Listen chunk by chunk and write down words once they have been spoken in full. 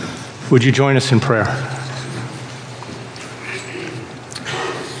Would you join us in prayer?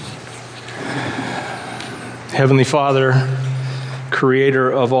 Heavenly Father,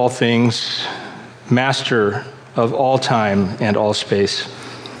 creator of all things, master of all time and all space,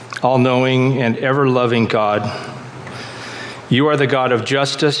 all-knowing and ever-loving God, you are the God of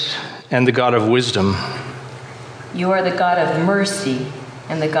justice and the God of wisdom. You are the God of mercy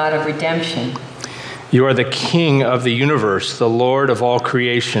and the God of redemption. You are the King of the universe, the Lord of all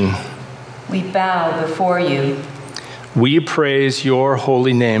creation. We bow before you. We praise your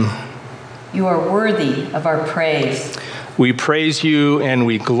holy name. You are worthy of our praise. We praise you and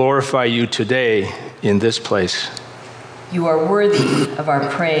we glorify you today in this place. You are worthy of our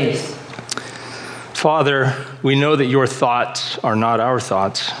praise. Father, we know that your thoughts are not our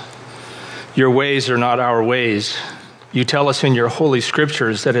thoughts. Your ways are not our ways. You tell us in your holy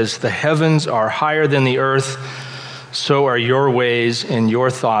scriptures that as the heavens are higher than the earth, so are your ways and your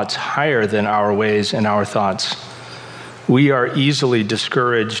thoughts higher than our ways and our thoughts. We are easily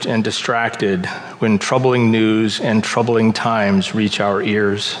discouraged and distracted when troubling news and troubling times reach our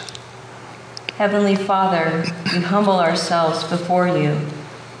ears. Heavenly Father, we humble ourselves before you.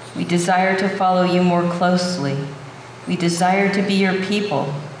 We desire to follow you more closely. We desire to be your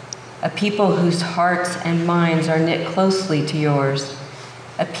people, a people whose hearts and minds are knit closely to yours,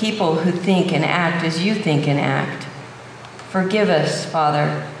 a people who think and act as you think and act. Forgive us,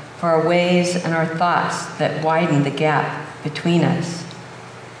 Father, for our ways and our thoughts that widen the gap between us.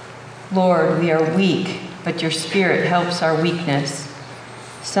 Lord, we are weak, but your Spirit helps our weakness.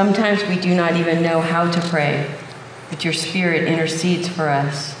 Sometimes we do not even know how to pray, but your Spirit intercedes for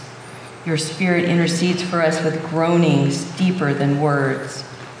us. Your Spirit intercedes for us with groanings deeper than words.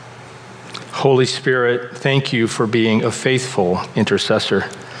 Holy Spirit, thank you for being a faithful intercessor.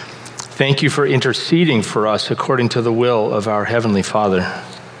 Thank you for interceding for us according to the will of our Heavenly Father.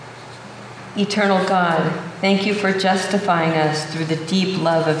 Eternal God, thank you for justifying us through the deep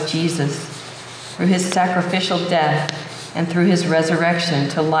love of Jesus, through his sacrificial death and through his resurrection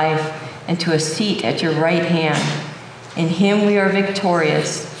to life and to a seat at your right hand. In him we are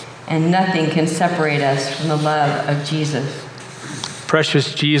victorious, and nothing can separate us from the love of Jesus.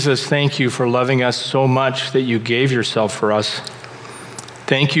 Precious Jesus, thank you for loving us so much that you gave yourself for us.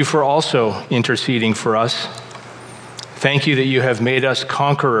 Thank you for also interceding for us. Thank you that you have made us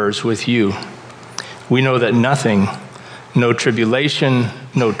conquerors with you. We know that nothing, no tribulation,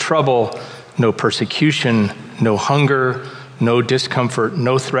 no trouble, no persecution, no hunger, no discomfort,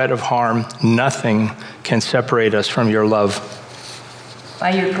 no threat of harm, nothing can separate us from your love.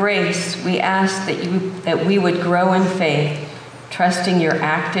 By your grace, we ask that we would grow in faith, trusting your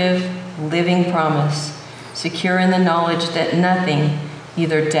active, living promise, secure in the knowledge that nothing,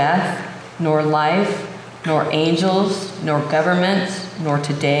 neither death, nor life, nor angels, nor governments, nor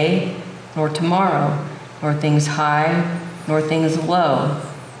today, nor tomorrow, nor things high, nor things low,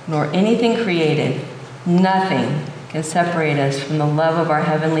 nor anything created, nothing can separate us from the love of our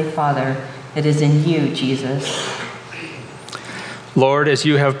Heavenly Father that is in you, Jesus. Lord, as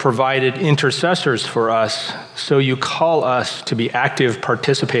you have provided intercessors for us, so you call us to be active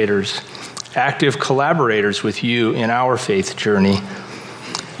participators, active collaborators with you in our faith journey.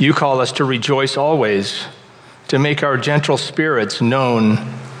 You call us to rejoice always, to make our gentle spirits known,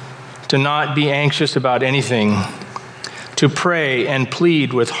 to not be anxious about anything, to pray and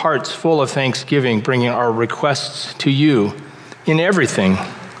plead with hearts full of thanksgiving, bringing our requests to you in everything.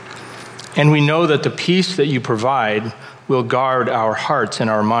 And we know that the peace that you provide will guard our hearts and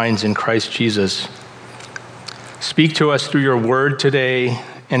our minds in Christ Jesus. Speak to us through your word today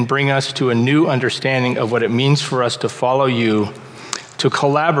and bring us to a new understanding of what it means for us to follow you, to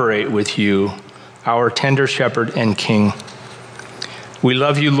collaborate with you, our tender shepherd and king. We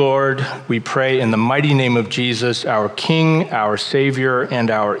love you, Lord. We pray in the mighty name of Jesus, our King, our Savior,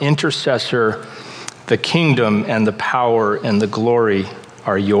 and our intercessor. The kingdom and the power and the glory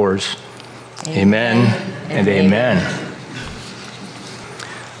are yours. Amen and amen.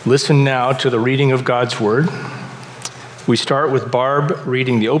 Listen now to the reading of God's word. We start with Barb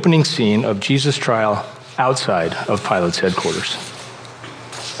reading the opening scene of Jesus' trial outside of Pilate's headquarters.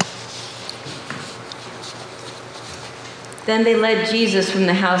 Then they led Jesus from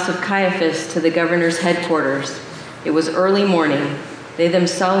the house of Caiaphas to the governor's headquarters. It was early morning. They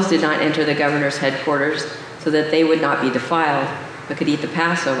themselves did not enter the governor's headquarters so that they would not be defiled, but could eat the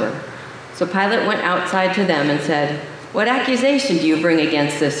Passover. So Pilate went outside to them and said, "What accusation do you bring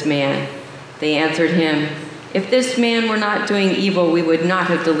against this man?" They answered him, "If this man were not doing evil, we would not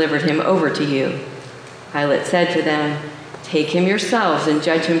have delivered him over to you." Pilate said to them, "Take him yourselves and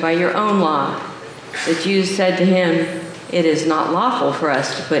judge him by your own law." The Jews said to him, "It is not lawful for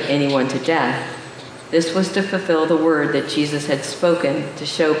us to put anyone to death." This was to fulfill the word that Jesus had spoken to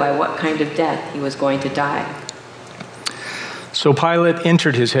show by what kind of death he was going to die. So Pilate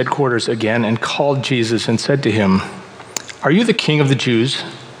entered his headquarters again and called Jesus and said to him, "Are you the king of the Jews?"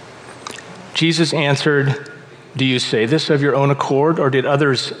 Jesus answered, "Do you say this of your own accord, or did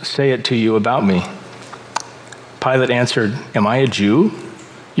others say it to you about me?" Pilate answered, "Am I a Jew?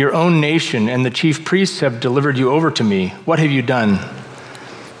 Your own nation and the chief priests have delivered you over to me. What have you done?"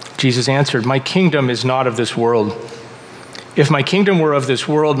 Jesus answered, "My kingdom is not of this world. If my kingdom were of this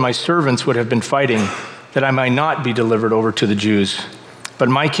world, my servants would have been fighting, that I might not be delivered over to the Jews. But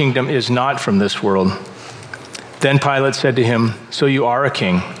my kingdom is not from this world." Then Pilate said to him, "So you are a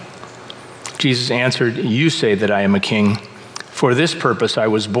king?" Jesus answered, "You say that I am a king. For this purpose I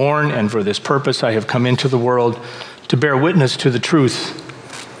was born, and for this purpose I have come into the world, to bear witness to the truth.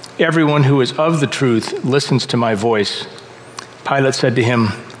 Everyone who is of the truth listens to my voice." Pilate said to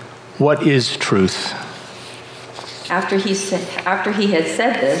him, "What is truth?" After he had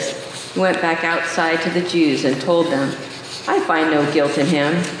said this, he went back outside to the Jews and told them, "I find no guilt in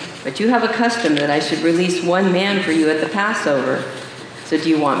him, but you have a custom that I should release one man for you at the Passover. So do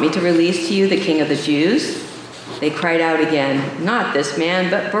you want me to release to you the king of the Jews?" They cried out again, "Not this man,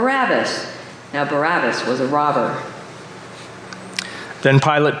 but Barabbas." Now Barabbas was a robber. Then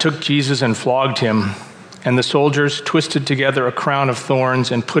Pilate took Jesus and flogged him, and the soldiers twisted together a crown of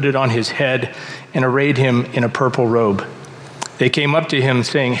thorns and put it on his head and arrayed him in a purple robe. They came up to him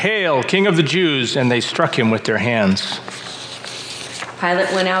saying, "Hail, King of the Jews!" and they struck him with their hands.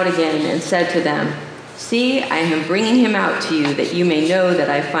 Pilate went out again and said to them, "See, I am bringing him out to you that you may know that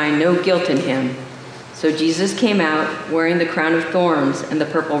I find no guilt in him." So Jesus came out wearing the crown of thorns and the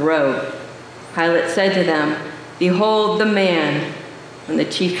purple robe. Pilate said to them, "Behold the man." When the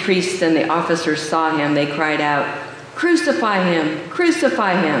chief priests and the officers saw him, they cried out, "Crucify him!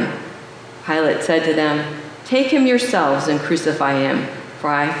 Crucify him!" Pilate said to them, "Take him yourselves and crucify him,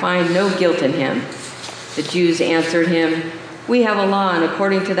 for I find no guilt in him." The Jews answered him, "We have a law, and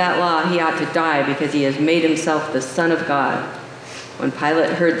according to that law he ought to die because he has made himself the Son of God." When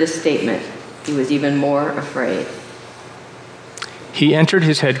Pilate heard this statement, he was even more afraid. He entered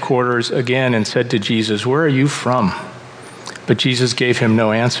his headquarters again and said to Jesus, "Where are you from?" But Jesus gave him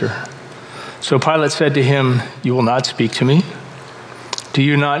no answer. So Pilate said to him, "You will not speak to me? Do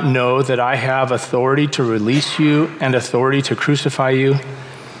you not know that I have authority to release you and authority to crucify you?"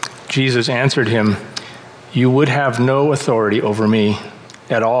 Jesus answered him, "You would have no authority over me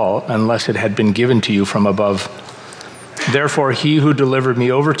at all unless it had been given to you from above. Therefore, he who delivered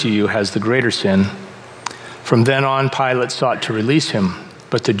me over to you has the greater sin." From then on, Pilate sought to release him.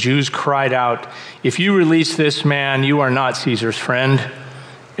 But the Jews cried out, "If you release this man, you are not Caesar's friend.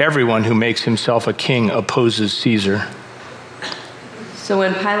 Everyone who makes himself a king opposes Caesar." So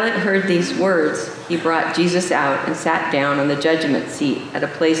when Pilate heard these words, he brought Jesus out and sat down on the judgment seat at a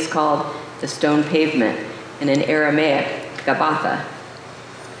place called the Stone Pavement, and in Aramaic, Gabbatha.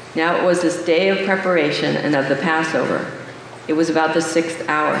 Now it was this day of preparation and of the Passover. It was about the 6th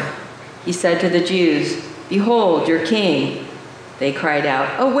hour. He said to the Jews, "Behold, your king." They cried out,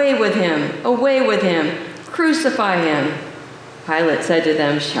 "Away with him! Away with him! Crucify him!" Pilate said to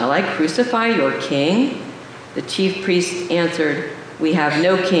them, "Shall I crucify your king?" The chief priests answered, "We have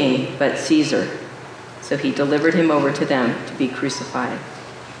no king but Caesar." So he delivered him over to them to be crucified.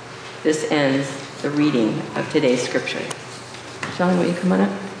 This ends the reading of today's scripture. Sean, will you come on up?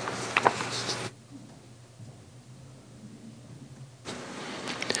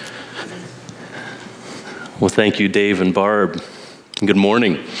 Well, thank you, Dave and Barb. Good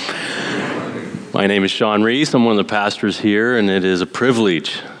morning. My name is Sean Reese. I'm one of the pastors here, and it is a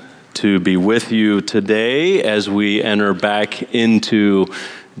privilege to be with you today as we enter back into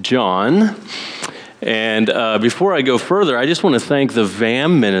John. And before I go further, I just want to thank the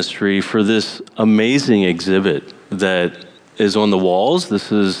VAM ministry for this amazing exhibit that is on the walls.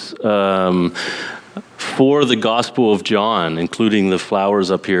 This is for the Gospel of John, including the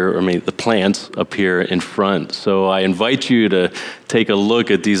flowers up here, the plants up here in front. So I invite you to take a look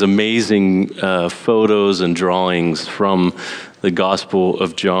at these amazing photos and drawings from the Gospel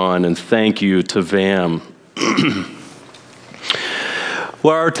of John, and thank you to VAM.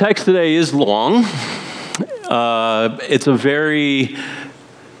 Well, our text today is long. It's a very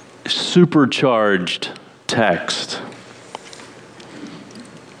supercharged text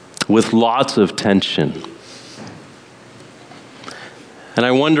with lots of tension. And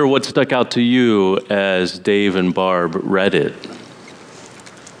I wonder what stuck out to you as Dave and Barb read it.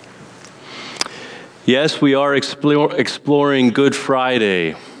 Yes, we are exploring Good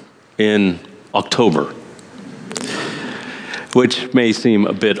Friday in October. which may seem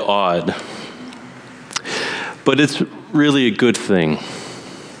a bit odd. But it's really a good thing.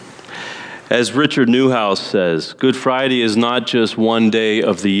 As Richard Newhouse says, Good Friday is not just one day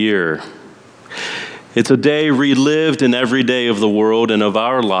of the year. It's a day relived in every day of the world and of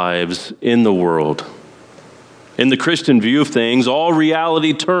our lives in the world. In the Christian view of things, all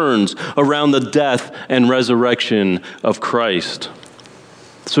reality turns around the death and resurrection of Christ.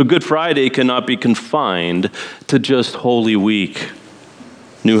 So Good Friday cannot be confined to just Holy Week.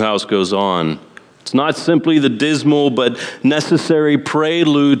 Newhouse goes on. It's not simply the dismal but necessary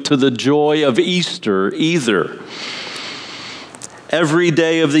prelude to the joy of Easter either. Every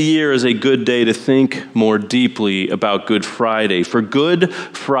day of the year is a good day to think more deeply about Good Friday. For Good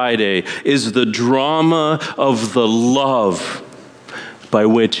Friday is the drama of the love by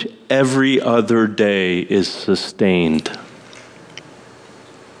which every other day is sustained.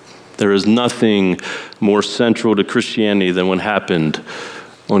 There is nothing more central to Christianity than what happened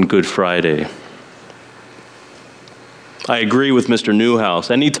on Good Friday. I agree with Mr.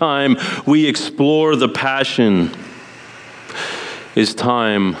 Newhouse. Anytime we explore the Passion is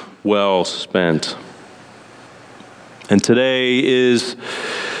time well spent. And today is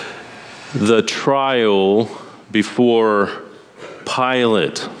the trial before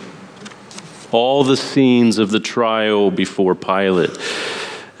Pilate. All the scenes of the trial before Pilate.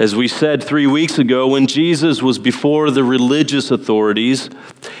 As we said 3 weeks ago, when Jesus was before the religious authorities,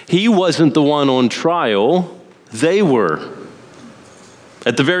 he wasn't the one on trial, they were.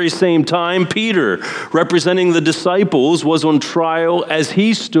 At the very same time, Peter, representing the disciples, was on trial as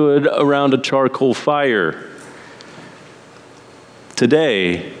he stood around a charcoal fire.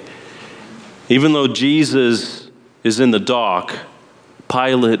 Today, even though Jesus is in the dock,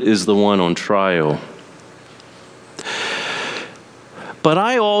 Pilate is the one on trial. But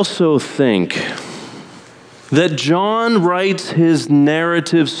I also think that John writes his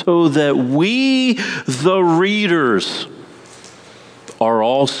narrative so that we, the readers, are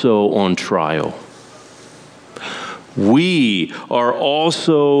also on trial. We are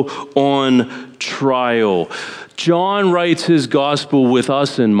also on trial. John writes his gospel with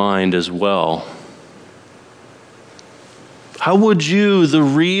us in mind as well. How would you, the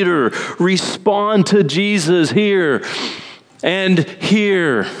reader, respond to Jesus here and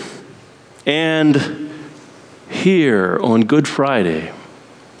here and here on Good Friday?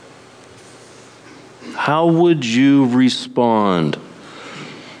 How would you respond?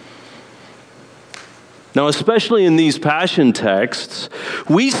 Now, especially in these Passion texts,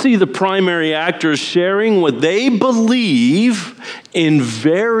 we see the primary actors sharing what they believe in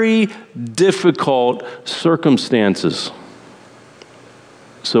very difficult circumstances.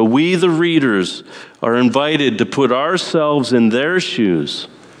 So we, the readers, are invited to put ourselves in their shoes,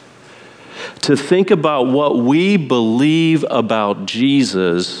 to think about what we believe about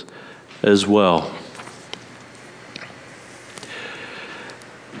Jesus as well.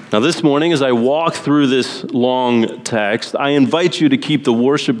 Now this morning, as I walk through this long text, I invite you to keep the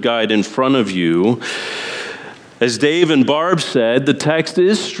worship guide in front of you. As Dave and Barb said, the text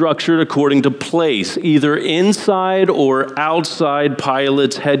is structured according to place, either inside or outside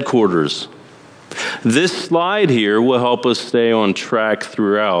Pilate's headquarters. This slide here will help us stay on track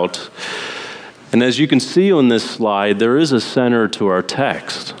throughout. And as you can see on this slide, there is a center to our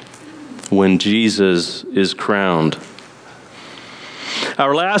text when Jesus is crowned.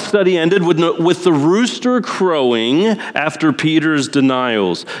 Our last study ended with the rooster crowing after Peter's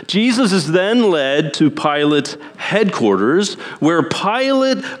denials. Jesus is then led to Pilate's headquarters, where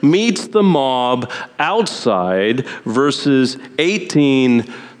Pilate meets the mob outside, verses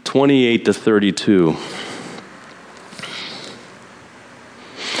 18, 28 to 32.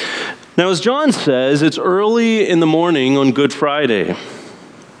 Now, as John says, it's early in the morning on Good Friday.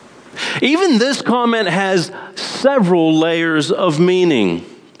 Even this comment has several layers of meaning,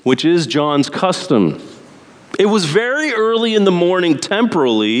 which is John's custom. It was very early in the morning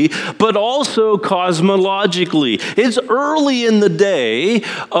temporally, but also cosmologically. It's early in the day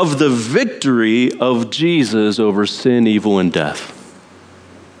of the victory of Jesus over sin, evil, and death.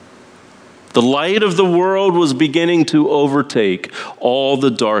 The light of the world was beginning to overtake all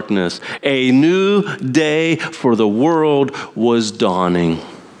the darkness. A new day for the world was dawning.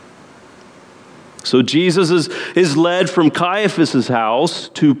 So Jesus is led from Caiaphas' house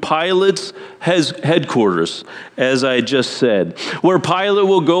to Pilate's headquarters, as I just said, where Pilate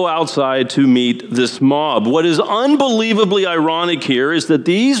will go outside to meet this mob. What is unbelievably ironic here is that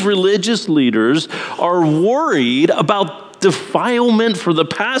these religious leaders are worried about defilement for the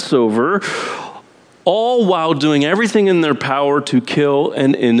Passover, all while doing everything in their power to kill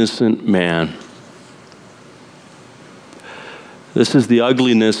an innocent man. This is the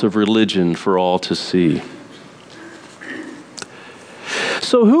ugliness of religion for all to see.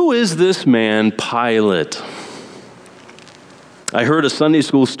 So who is this man, Pilate? I heard a Sunday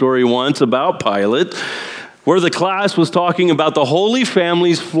school story once about Pilate, where the class was talking about the Holy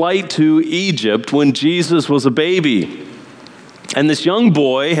Family's flight to Egypt when Jesus was a baby. And this young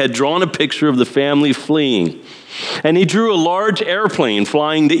boy had drawn a picture of the family fleeing. And he drew a large airplane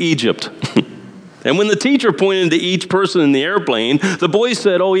flying to Egypt. And when the teacher pointed to each person in the airplane, the boy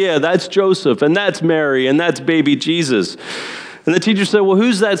said, "Oh yeah, that's Joseph, and that's Mary, and that's baby Jesus." And the teacher said, "Well,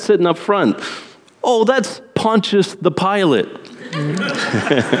 who's that sitting up front?" "Oh, that's Pontius the Pilate."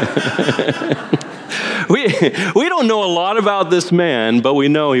 We don't know a lot about this man, but we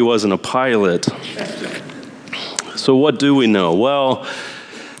know he wasn't a pilot. So what do we know? Well,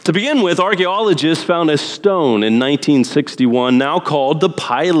 to begin with, archaeologists found a stone in 1961 now called the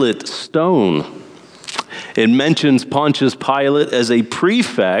Pilate Stone. It mentions Pontius Pilate as a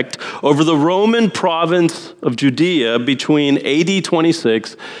prefect over the Roman province of Judea between AD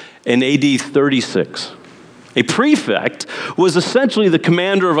 26 and AD 36. A prefect was essentially the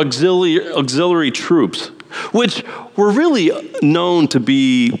commander of auxiliary troops, which were really known to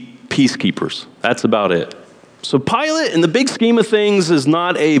be peacekeepers. That's about it. So Pilate, in the big scheme of things, is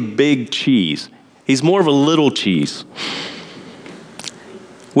not a big cheese. He's more of a little cheese,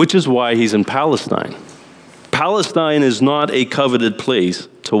 which is why he's in Palestine. Palestine is not a coveted place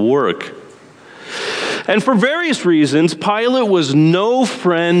to work. And for various reasons, Pilate was no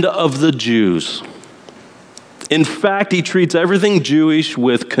friend of the Jews. In fact, he treats everything Jewish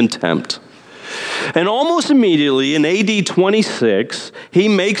with contempt. And almost immediately, in AD 26, he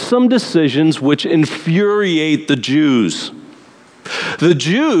makes some decisions which infuriate the Jews. The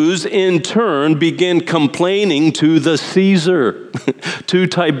Jews, in turn, begin complaining to the Caesar, to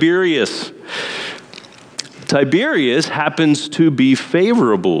Tiberius. Tiberius happens to be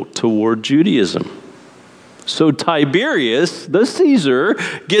favorable toward Judaism. So Tiberius, the Caesar,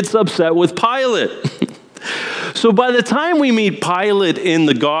 gets upset with Pilate. So by the time we meet Pilate in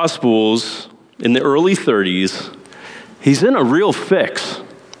the Gospels in the early 30s, he's in a real fix.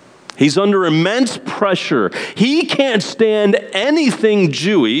 He's under immense pressure. He can't stand anything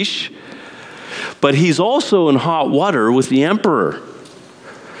Jewish, but he's also in hot water with the emperor.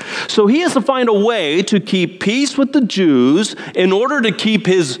 So he has to find a way to keep peace with the Jews in order to keep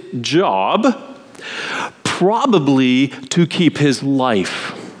his job, probably to keep his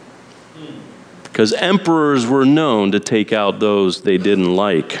life. Because emperors were known to take out those they didn't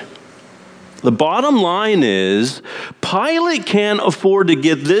like. The bottom line is, Pilate can't afford to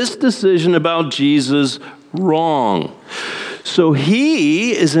get this decision about Jesus wrong. So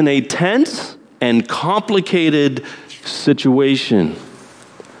he is in a tense and complicated situation.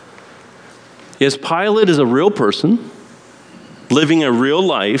 Yes, Pilate is a real person, living a real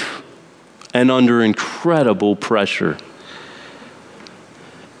life, and under incredible pressure.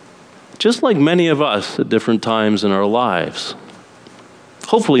 Just like many of us at different times in our lives.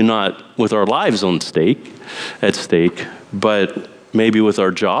 Hopefully not with our lives at stake, but maybe with our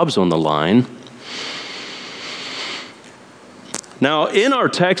jobs on the line. Now, in our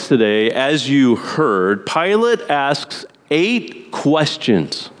text today, as you heard, Pilate asks 8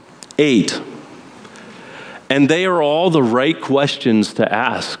 questions. 8. And they are all the right questions to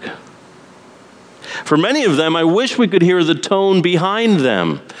ask. For many of them, I wish we could hear the tone behind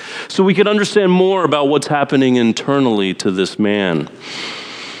them so we could understand more about what's happening internally to this man.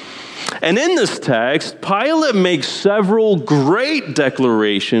 And in this text, Pilate makes several great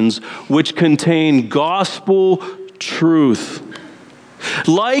declarations which contain gospel truth.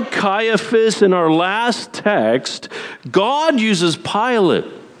 Like Caiaphas in our last text, God uses Pilate,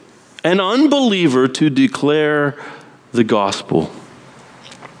 an unbeliever, to declare the gospel.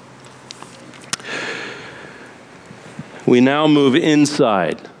 We now move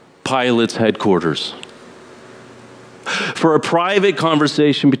inside Pilate's headquarters for a private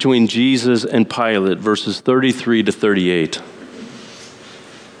conversation between Jesus and Pilate, verses 33 to 38.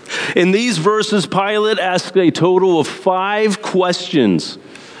 In these verses, Pilate asks a total of 5 questions.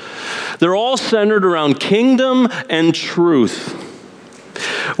 They're all centered around kingdom and truth.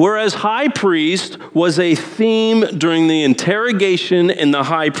 Whereas high priest was a theme during the interrogation in the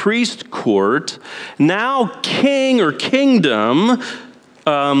high priest court, now king or kingdom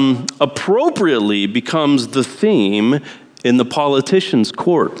appropriately becomes the theme in the politician's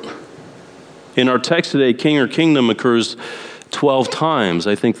court. In our text today, king or kingdom occurs 12 times.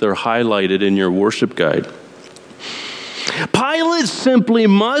 I think they're highlighted in your worship guide. Pilate simply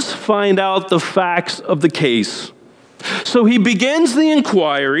must find out the facts of the case. So he begins the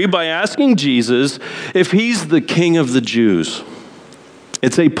inquiry by asking Jesus if he's the king of the Jews.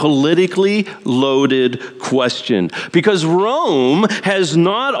 It's a politically loaded question because Rome has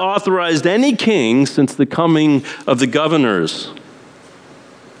not authorized any king since the coming of the governors.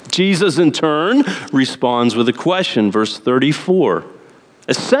 Jesus, in turn, responds with a question, verse 34,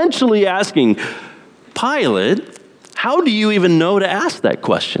 essentially asking, Pilate, how do you even know to ask that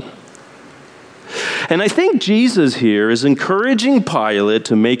question? And I think Jesus here is encouraging Pilate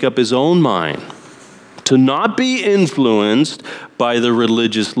to make up his own mind, to not be influenced by the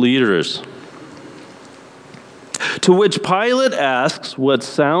religious leaders. To which Pilate asks what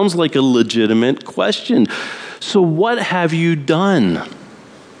sounds like a legitimate question. So what have you done,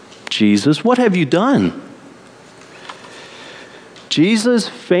 Jesus? What have you done? Jesus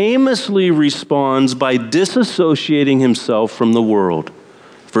famously responds by disassociating himself from the world.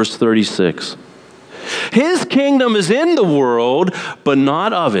 Verse 36. His kingdom is in the world, but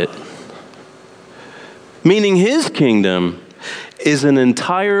not of it. Meaning his kingdom is an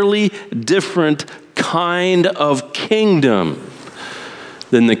entirely different kind of kingdom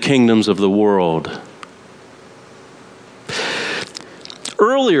than the kingdoms of the world.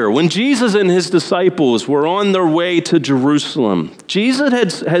 Earlier, when Jesus and his disciples were on their way to Jerusalem,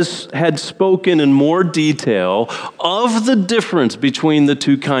 Jesus had spoken in more detail of the difference between the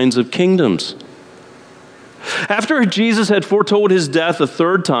two kinds of kingdoms. After Jesus had foretold his death a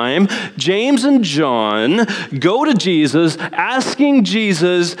third time, James and John go to Jesus asking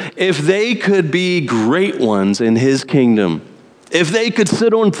Jesus if they could be great ones in his kingdom, if they could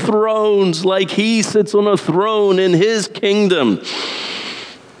sit on thrones like he sits on a throne in his kingdom.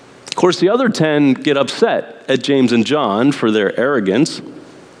 Of course, the other 10 get upset at James and John for their arrogance.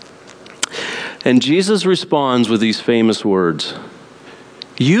 And Jesus responds with these famous words,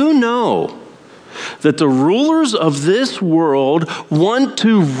 "You know that the rulers of this world want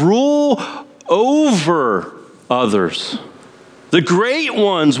to rule over others. The great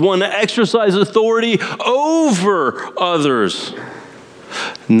ones want to exercise authority over others.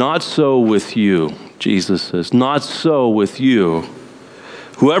 Not so with you," Jesus says, "not so with you.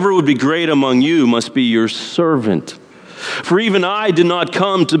 Whoever would be great among you must be your servant. For even I did not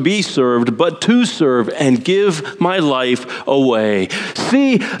come to be served, but to serve and give my life away."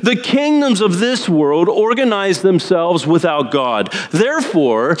 See, the kingdoms of this world organize themselves without God.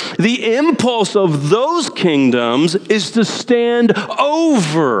 Therefore, the impulse of those kingdoms is to stand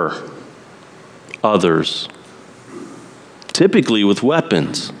over others, typically with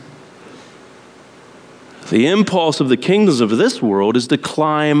weapons. The impulse of the kingdoms of this world is to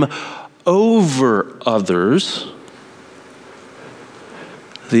climb over others.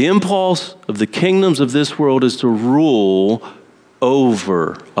 The impulse of the kingdoms of this world is to rule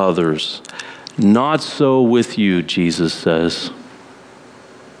over others. Not so with you, Jesus says.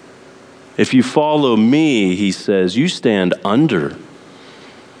 If you follow me, he says, you stand under.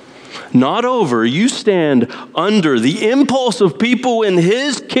 Not over, you stand under. The impulse of people in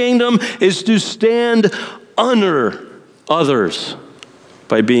his kingdom is to stand under others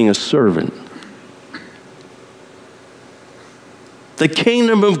by being a servant. The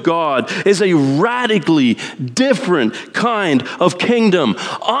kingdom of God is a radically different kind of kingdom,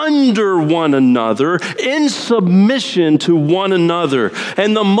 under one another, in submission to one another.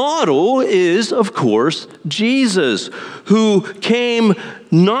 And the model is, of course, Jesus, who came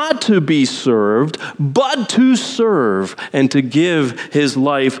not to be served, but to serve and to give his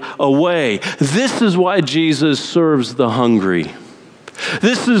life away. This is why Jesus serves the hungry.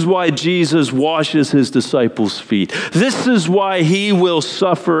 This is why Jesus washes his disciples' feet. This is why he will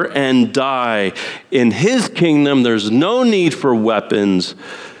suffer and die. In his kingdom, there's no need for weapons.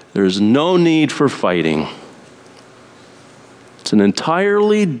 There's no need for fighting. It's an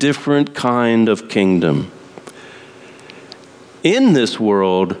entirely different kind of kingdom. In this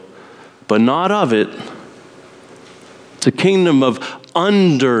world, but not of it. It's a kingdom of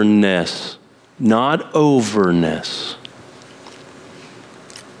underness, not overness.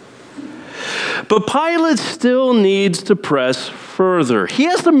 But Pilate still needs to press further. He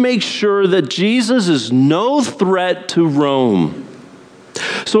has to make sure that Jesus is no threat to Rome.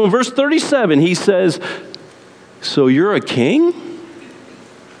 So in verse 37, he says, "So you're a king?"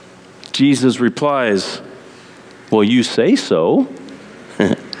 Jesus replies, "Well, you say so."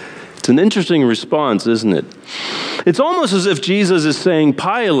 It's an interesting response, isn't it? It's almost as if Jesus is saying,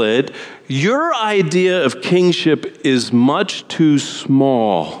 "Pilate, your idea of kingship is much too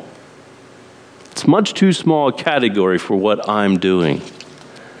small. It's much too small a category for what I'm doing."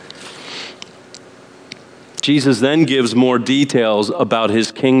 Jesus then gives more details about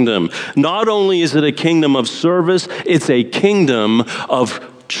his kingdom. Not only is it a kingdom of service, it's a kingdom of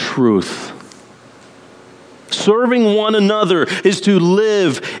truth. Serving one another is to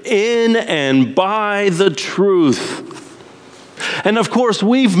live in and by the truth. And of course,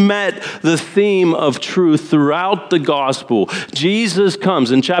 we've met the theme of truth throughout the gospel. Jesus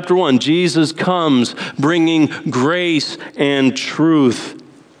comes, in chapter 1, Jesus comes bringing grace and truth.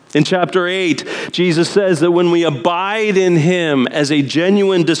 In chapter 8, Jesus says that when we abide in him as a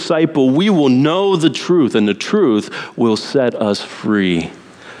genuine disciple, we will know the truth, and the truth will set us free.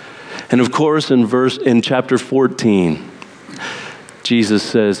 And of course, in chapter 14, Jesus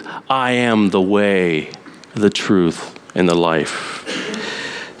says, I am the way, the truth, and the life.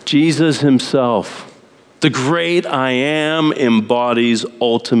 Jesus himself, the great I am, embodies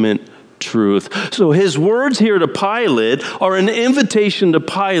ultimate truth. So his words here to Pilate are an invitation to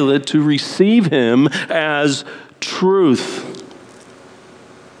Pilate to receive him as truth.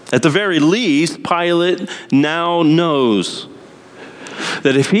 At the very least, Pilate now knows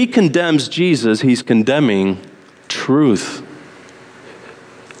that if he condemns Jesus, he's condemning truth.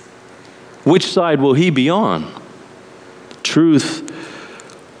 Which side will he be on? Truth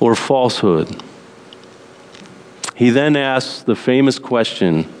or falsehood? He then asks the famous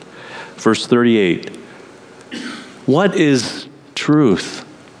question, verse 38, what is truth?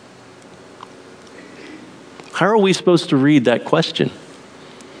 How are we supposed to read that question?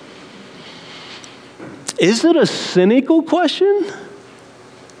 Is it a cynical question?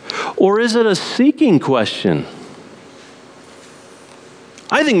 Or is it a seeking question?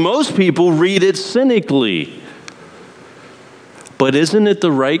 I think most people read it cynically. But isn't it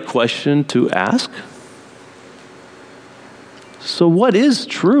the right question to ask? So what is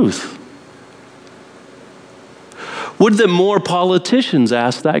truth? Would that more politicians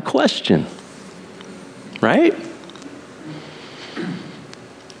ask that question? Right?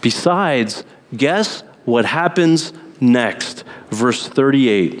 Besides, guess what happens next? Verse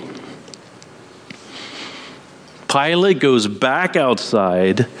 38. Pilate goes back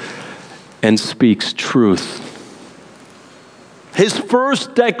outside and speaks truth. His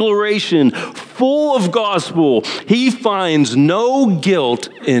first declaration, full of gospel, he finds no guilt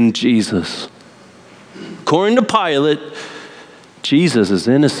in Jesus. According to Pilate, Jesus is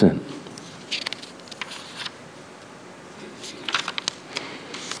innocent.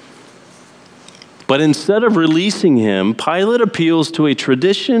 But instead of releasing him, Pilate appeals to a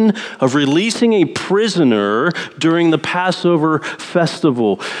tradition of releasing a prisoner during the Passover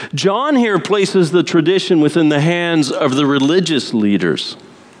festival. John here places the tradition within the hands of the religious leaders.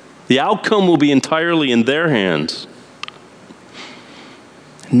 The outcome will be entirely in their hands.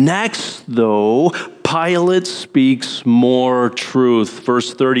 Next, though, Pilate speaks more truth.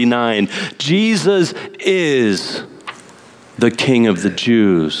 Verse 39, Jesus is the King of the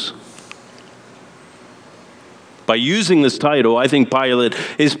Jews. By using this title, I think Pilate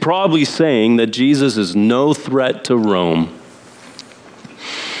is probably saying that Jesus is no threat to Rome.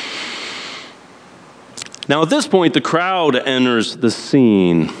 Now, at this point, the crowd enters the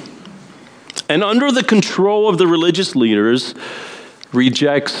scene, and under the control of the religious leaders,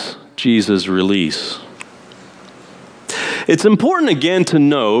 rejects Jesus' release. It's important again to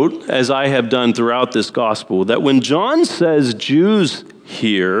note, as I have done throughout this gospel, that when John says Jews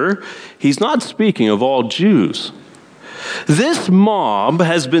here, he's not speaking of all Jews. This mob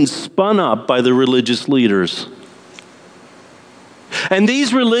has been spun up by the religious leaders. And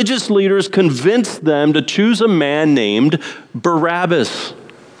these religious leaders convinced them to choose a man named Barabbas.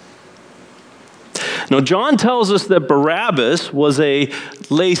 Now, John tells us that Barabbas was a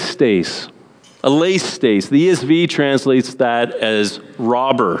lestes. A lestes. The ESV translates that as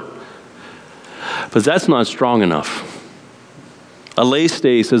robber. But that's not strong enough. A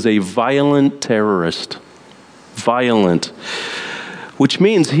lestes is a violent terrorist. Violent. Which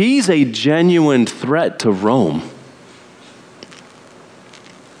means he's a genuine threat to Rome.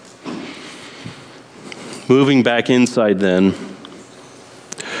 Moving back inside then,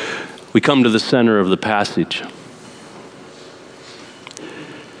 we come to the center of the passage.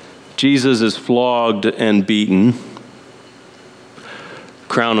 Jesus is flogged and beaten.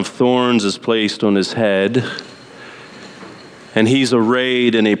 Crown of thorns is placed on his head, and he's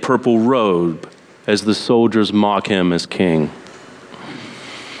arrayed in a purple robe as the soldiers mock him as king.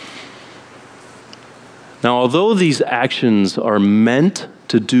 Now, although these actions are meant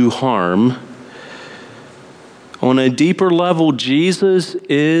to do harm, on a deeper level, Jesus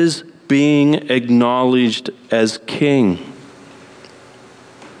is being acknowledged as king.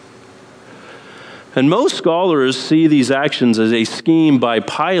 And most scholars see these actions as a scheme by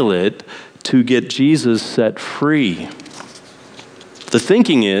Pilate to get Jesus set free. The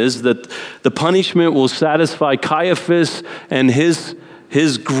thinking is that the punishment will satisfy Caiaphas and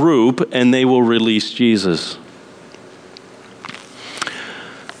his group, and they will release Jesus.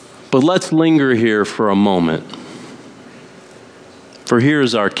 But let's linger here for a moment. For here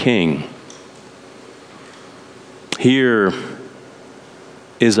is our King. Here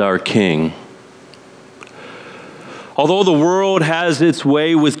is our King. Although the world has its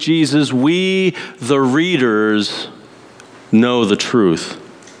way with Jesus, we, the readers, know the truth.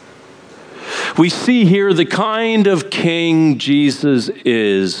 We see here the kind of King Jesus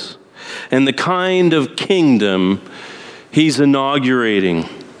is and the kind of kingdom he's inaugurating.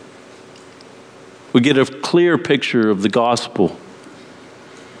 We get a clear picture of the gospel.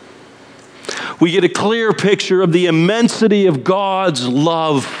 We get a clear picture of the immensity of God's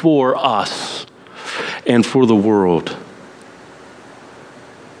love for us and for the world.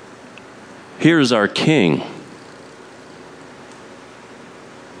 Here's our King.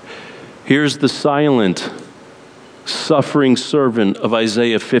 Here's the silent, suffering servant of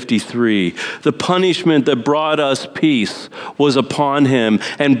Isaiah 53. The punishment that brought us peace was upon him,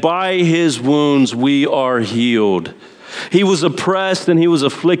 and by his wounds we are healed. He was oppressed and he was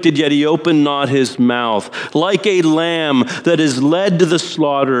afflicted, yet he opened not his mouth. Like a lamb that is led to the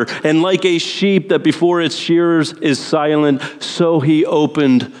slaughter, and like a sheep that before its shearers is silent, so he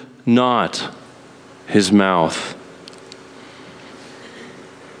opened not his mouth.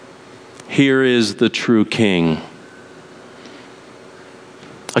 Here is the true King.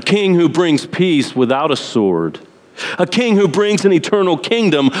 A King who brings peace without a sword. A King who brings an eternal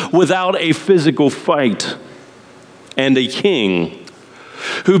kingdom without a physical fight. And a King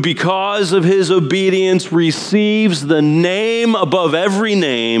who, because of his obedience, receives the name above every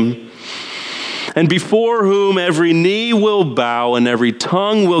name, and before whom every knee will bow and every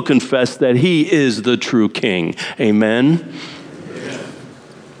tongue will confess that he is the true King. Amen.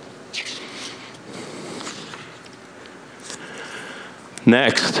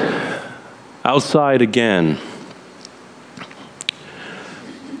 Next, outside again,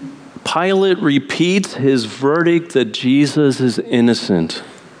 Pilate repeats his verdict that Jesus is innocent.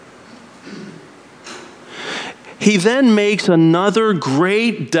 He then makes another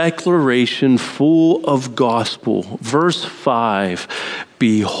great declaration full of gospel. Verse 5,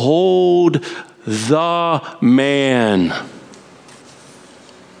 behold the man.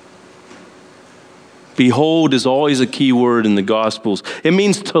 Behold is always a key word in the Gospels. It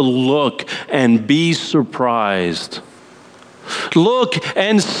means to look and be surprised. Look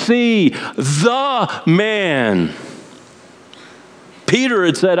and see the man. Peter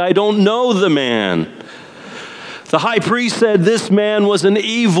had said, I don't know the man. The high priest said this man was an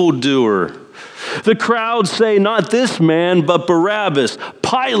evildoer. The crowd say, not this man, but Barabbas.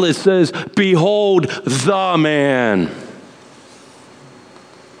 Pilate says, behold the man.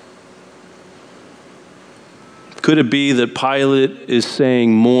 Could it be that Pilate is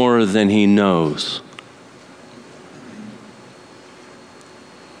saying more than he knows?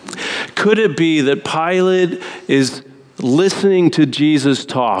 Could it be that Pilate is listening to Jesus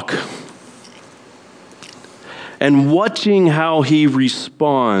talk and watching how he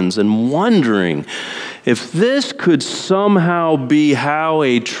responds and wondering if this could somehow be how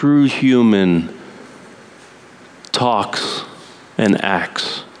a true human talks and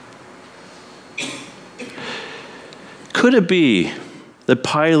acts? Could it be that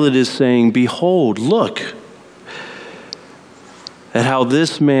Pilate is saying, behold, look at how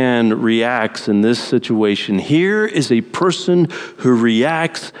this man reacts in this situation. Here is a person who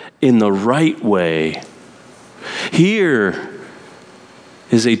reacts in the right way. Here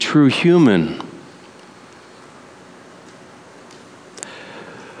is a true human.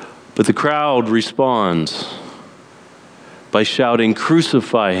 But the crowd responds by shouting,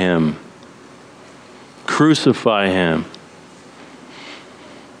 crucify him. Crucify him.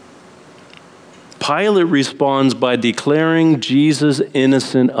 Pilate responds by declaring Jesus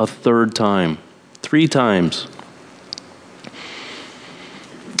innocent a third time, 3 times.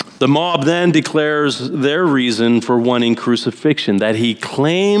 The mob then declares their reason for wanting crucifixion, that he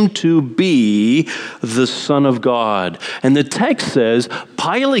claimed to be the Son of God. And the text says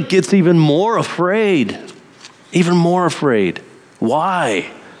Pilate gets even more afraid. Even more afraid.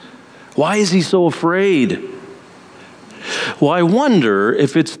 Why? Why is he so afraid? Well, I wonder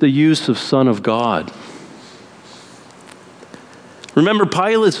if it's the use of Son of God. Remember,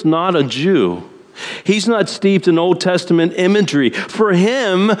 Pilate's not a Jew. He's not steeped in Old Testament imagery. For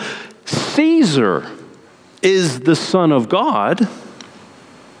him, Caesar is the Son of God,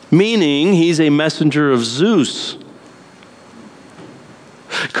 meaning he's a messenger of Zeus.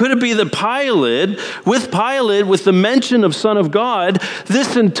 Could it be that Pilate, with the mention of Son of God,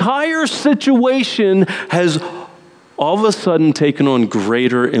 this entire situation has all of a sudden taken on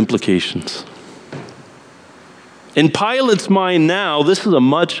greater implications? In Pilate's mind now, this is a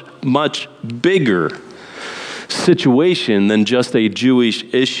much, much bigger situation than just a Jewish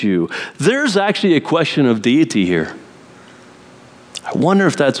issue. There's actually a question of deity here. I wonder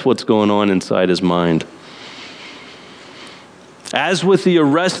if that's what's going on inside his mind. As with the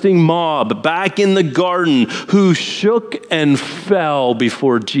arresting mob back in the garden who shook and fell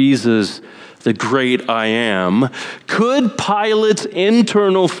before Jesus, the great I am, could Pilate's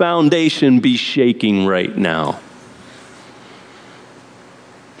internal foundation be shaking right now?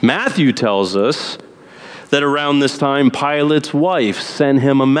 Matthew tells us that around this time, Pilate's wife sent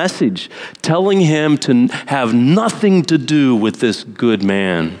him a message telling him to have nothing to do with this good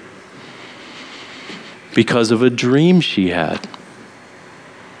man because of a dream she had.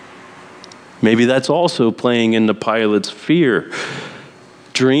 Maybe that's also playing into Pilate's fear.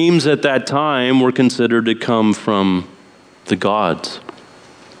 Dreams at that time were considered to come from the gods.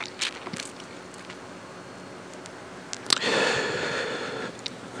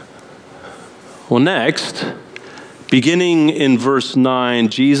 Well, next, beginning in verse 9,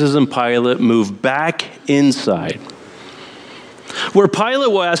 Jesus and Pilate move back inside, where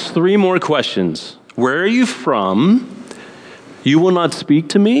Pilate will ask three more questions. Where are you from? You will not speak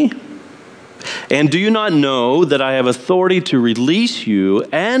to me? And do you not know that I have authority to release you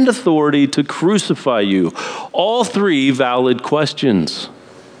and authority to crucify you? All three valid questions.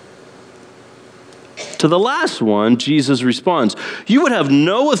 To the last one, Jesus responds, you would have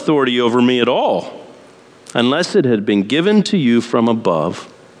no authority over me at all, unless it had been given to you from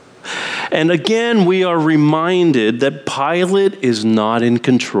above. And again, we are reminded that Pilate is not in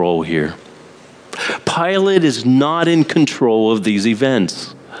control here. Pilate is not in control of these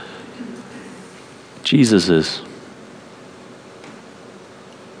events. Jesus is.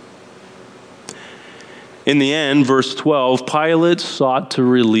 In the end, verse 12, Pilate sought to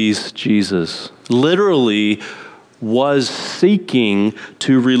release Jesus. Literally was seeking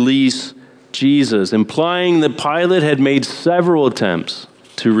to release Jesus, implying that Pilate had made several attempts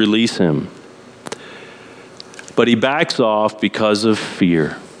to release him. But he backs off because of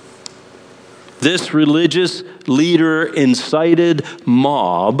fear. This religious leader incited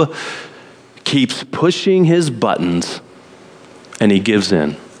mob keeps pushing his buttons, and he gives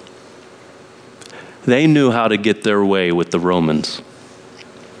in. They knew how to get their way with the Romans.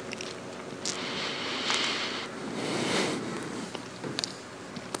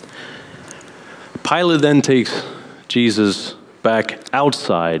 Pilate then takes Jesus back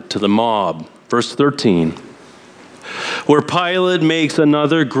outside to the mob. Verse 13, where Pilate makes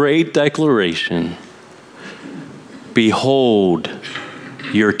another great declaration. Behold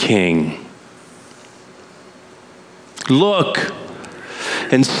your king. Look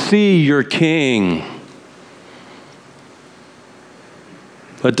and see your king.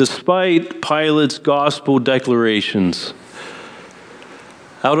 But despite Pilate's gospel declarations,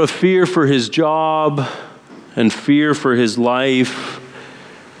 out of fear for his job and fear for his life,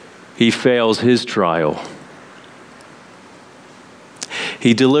 he fails his trial.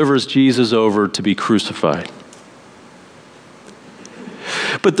 He delivers Jesus over to be crucified.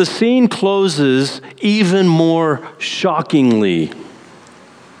 But the scene closes even more shockingly.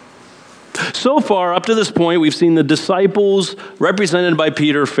 So far, up to this point, we've seen the disciples, represented by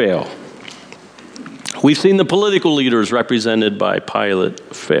Peter, fail. We've seen the political leaders, represented by Pilate,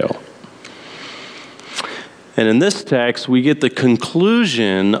 fail. And in this text, we get the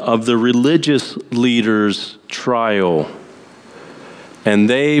conclusion of the religious leaders' trial. And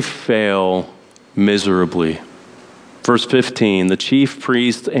they fail miserably. Verse 15, the chief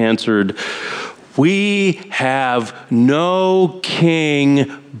priests answered, we have no king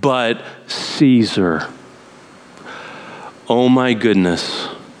but Caesar. Oh my goodness.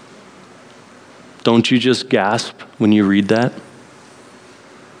 Don't you just gasp when you read that?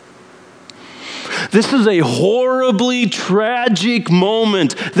 This is a horribly tragic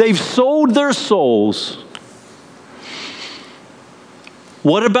moment. They've sold their souls.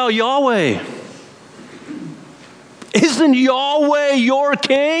 What about Yahweh? Isn't Yahweh your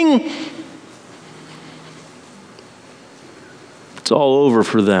king? It's all over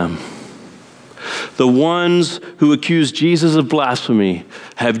for them. The ones who accuse Jesus of blasphemy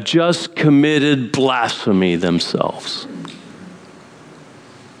have just committed blasphemy themselves.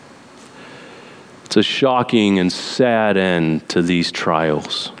 It's a shocking and sad end to these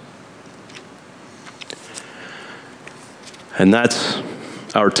trials. And that's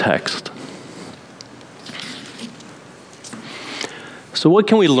our text. So what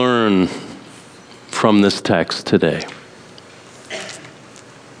can we learn from this text today?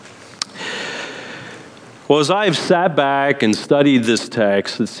 Well, as I've sat back and studied this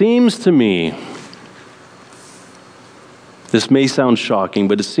text, it seems to me This may sound shocking,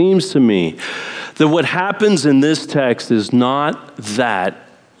 but it seems to me that what happens in this text is not that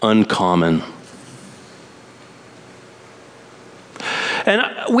uncommon. And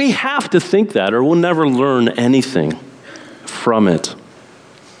we have to think that, or we'll never learn anything from it.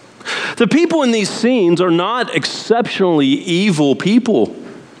 The people in these scenes are not exceptionally evil people.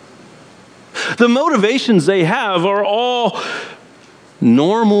 The motivations they have are all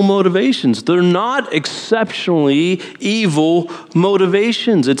normal motivations. They're not exceptionally evil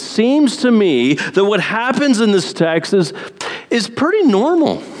motivations. It seems to me that what happens in this text is pretty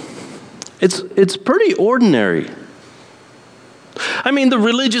normal. It's pretty ordinary. I mean, the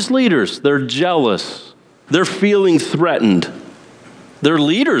religious leaders, they're jealous. They're feeling threatened. They're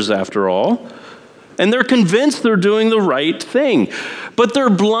leaders, after all. And they're convinced they're doing the right thing. But they're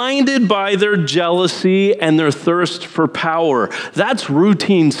blinded by their jealousy and their thirst for power. That's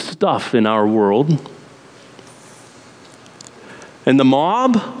routine stuff in our world. And the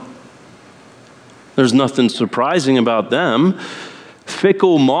mob, there's nothing surprising about them.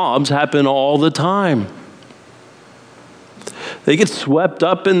 Fickle mobs happen all the time. They get swept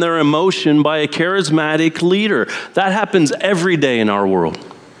up in their emotion by a charismatic leader. That happens every day in our world.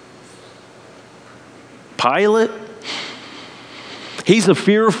 Pilate, he's a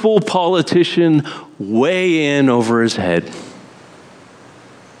fearful politician way in over his head.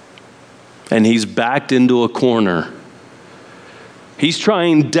 And he's backed into a corner. He's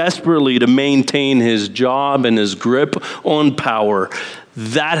trying desperately to maintain his job and his grip on power.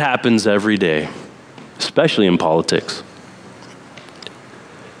 That happens every day, especially in politics.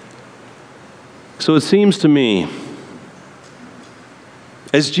 So it seems to me,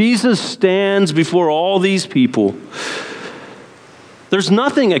 as Jesus stands before all these people, there's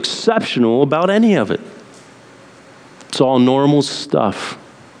nothing exceptional about any of it. It's all normal stuff.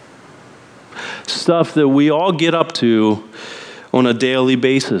 Stuff that we all get up to on a daily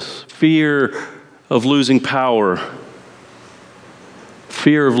basis. Fear of losing power.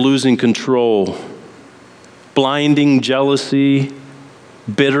 Fear of losing control. Blinding jealousy.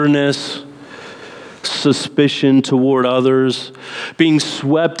 Bitterness. Suspicion toward others, being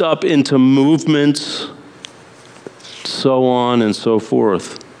swept up into movements, so on and so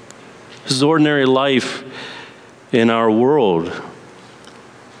forth. This is ordinary life in our world.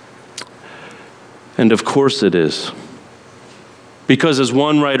 And of course it is. Because as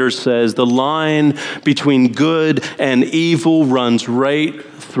one writer says, the line between good and evil runs right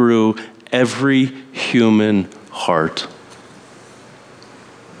through every human heart.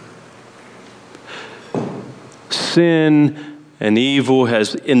 Sin and evil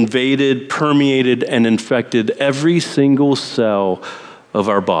has invaded, permeated, and infected every single cell of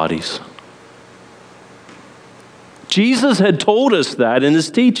our bodies. Jesus had told us that in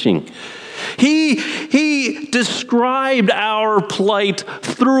his teaching. He described our plight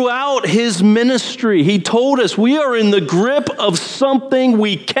throughout his ministry. He told us we are in the grip of something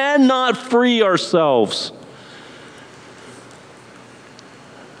we cannot free ourselves.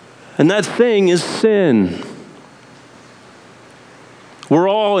 And that thing is sin. We're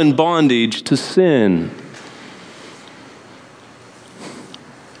all in bondage to sin.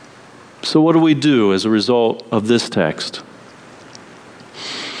 So what do we do as a result of this text?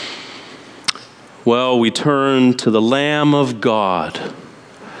 Well, we turn to the Lamb of God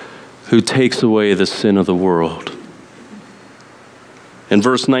who takes away the sin of the world. In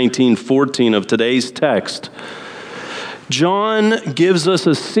verse 19-14 of today's text, John gives us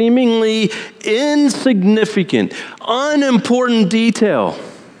a seemingly insignificant, unimportant detail.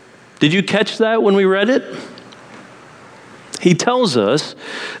 Did you catch that when we read it? He tells us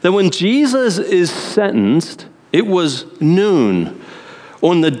that when Jesus is sentenced, it was noon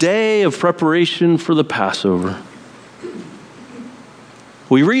on the day of preparation for the Passover.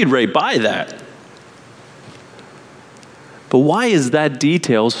 We read right by that. But why is that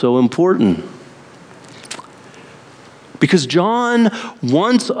detail so important? Because John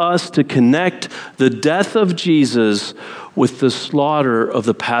wants us to connect the death of Jesus with the slaughter of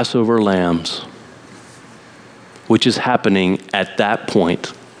the Passover lambs, which is happening at that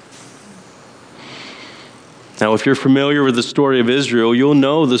point. Now, if you're familiar with the story of Israel, you'll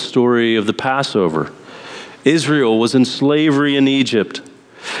know the story of the Passover. Israel was in slavery in Egypt.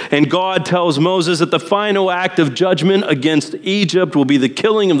 And God tells Moses that the final act of judgment against Egypt will be the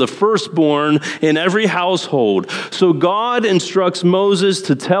killing of the firstborn in every household. So God instructs Moses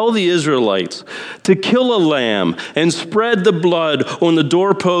to tell the Israelites to kill a lamb and spread the blood on the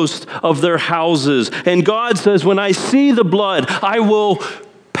doorpost of their houses. And God says, when I see the blood, I will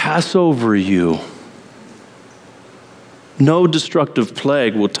pass over you. No destructive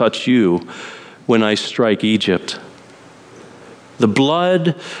plague will touch you when I strike Egypt. The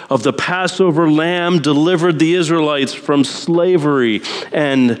blood of the Passover lamb delivered the Israelites from slavery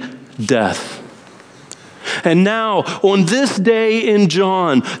and death. And now, on this day in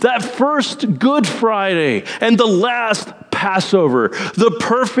John, that first Good Friday and the last Passover, the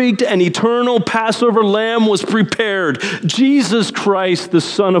perfect and eternal Passover lamb was prepared, Jesus Christ, the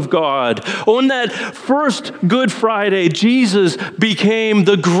Son of God. On that first Good Friday, Jesus became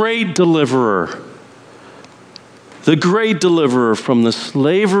the great deliverer from the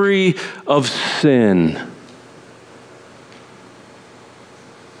slavery of sin.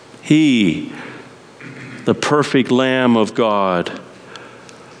 He, the perfect Lamb of God,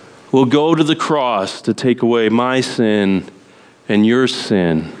 will go to the cross to take away my sin and your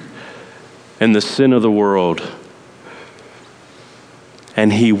sin and the sin of the world.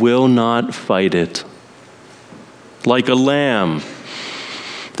 And he will not fight it. Like a lamb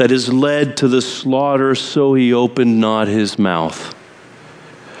that is led to the slaughter, so he opened not his mouth.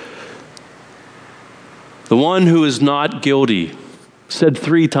 The one who is not guilty, said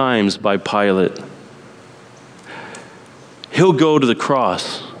 3 times by Pilate, he'll go to the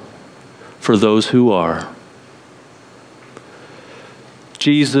cross for those who are.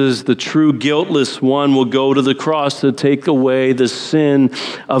 Jesus, the true guiltless one, will go to the cross to take away the sin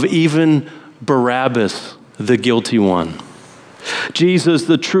of even Barabbas, the guilty one. Jesus,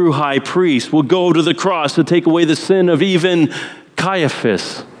 the true high priest, will go to the cross to take away the sin of even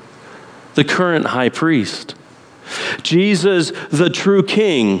Caiaphas, the current high priest. Jesus, the true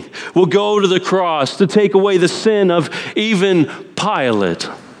king, will go to the cross to take away the sin of even Pilate,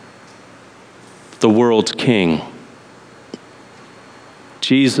 the world's king.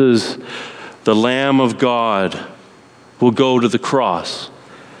 Jesus, the Lamb of God, will go to the cross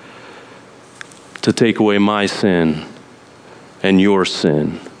to take away my sin and your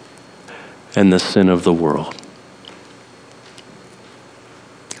sin and the sin of the world.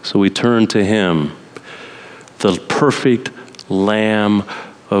 So we turn to him, the perfect Lamb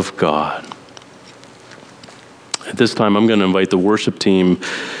of God. At this time, I'm going to invite the worship team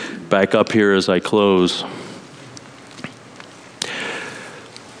back up here as I close.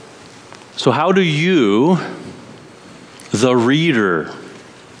 So how do you, the reader,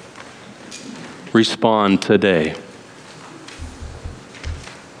 respond today?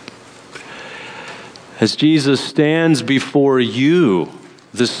 As Jesus stands before you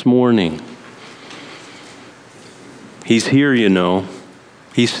this morning, he's here, you know.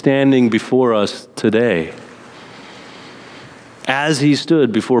 He's standing before us today. As he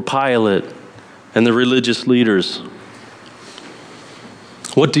stood before Pilate and the religious leaders,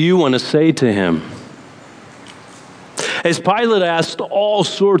 what do you want to say to him? As Pilate asked all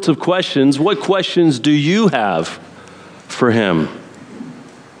sorts of questions, what questions do you have for him?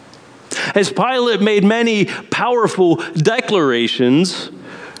 As Pilate made many powerful declarations,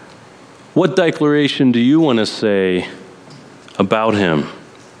 what declaration do you want to say about him?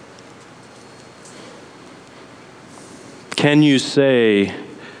 Can you say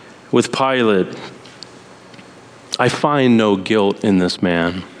with Pilate, I find no guilt in this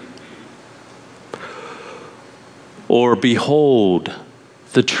man? Or behold,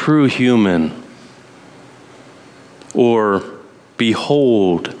 the true human. Or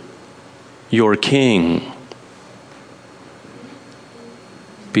behold, your king.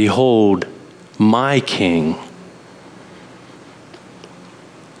 Behold, my king.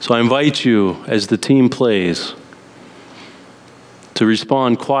 So I invite you, as the team plays, to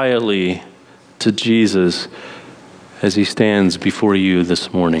respond quietly to Jesus as he stands before you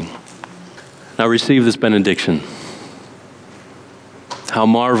this morning. Now receive this benediction. How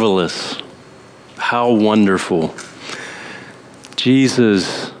marvelous, how wonderful.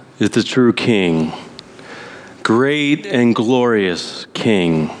 Jesus is the true King, great and glorious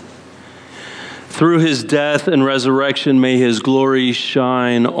King. Through his death and resurrection, may his glory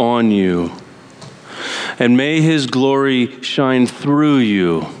shine on you. And may his glory shine through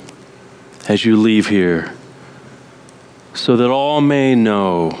you as you leave here, so that all may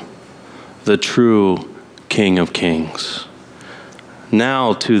know the true King of Kings.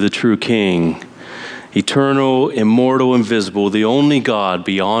 Now to the true King, eternal, immortal, invisible, the only God,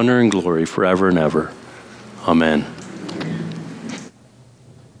 be honor and glory forever and ever. Amen.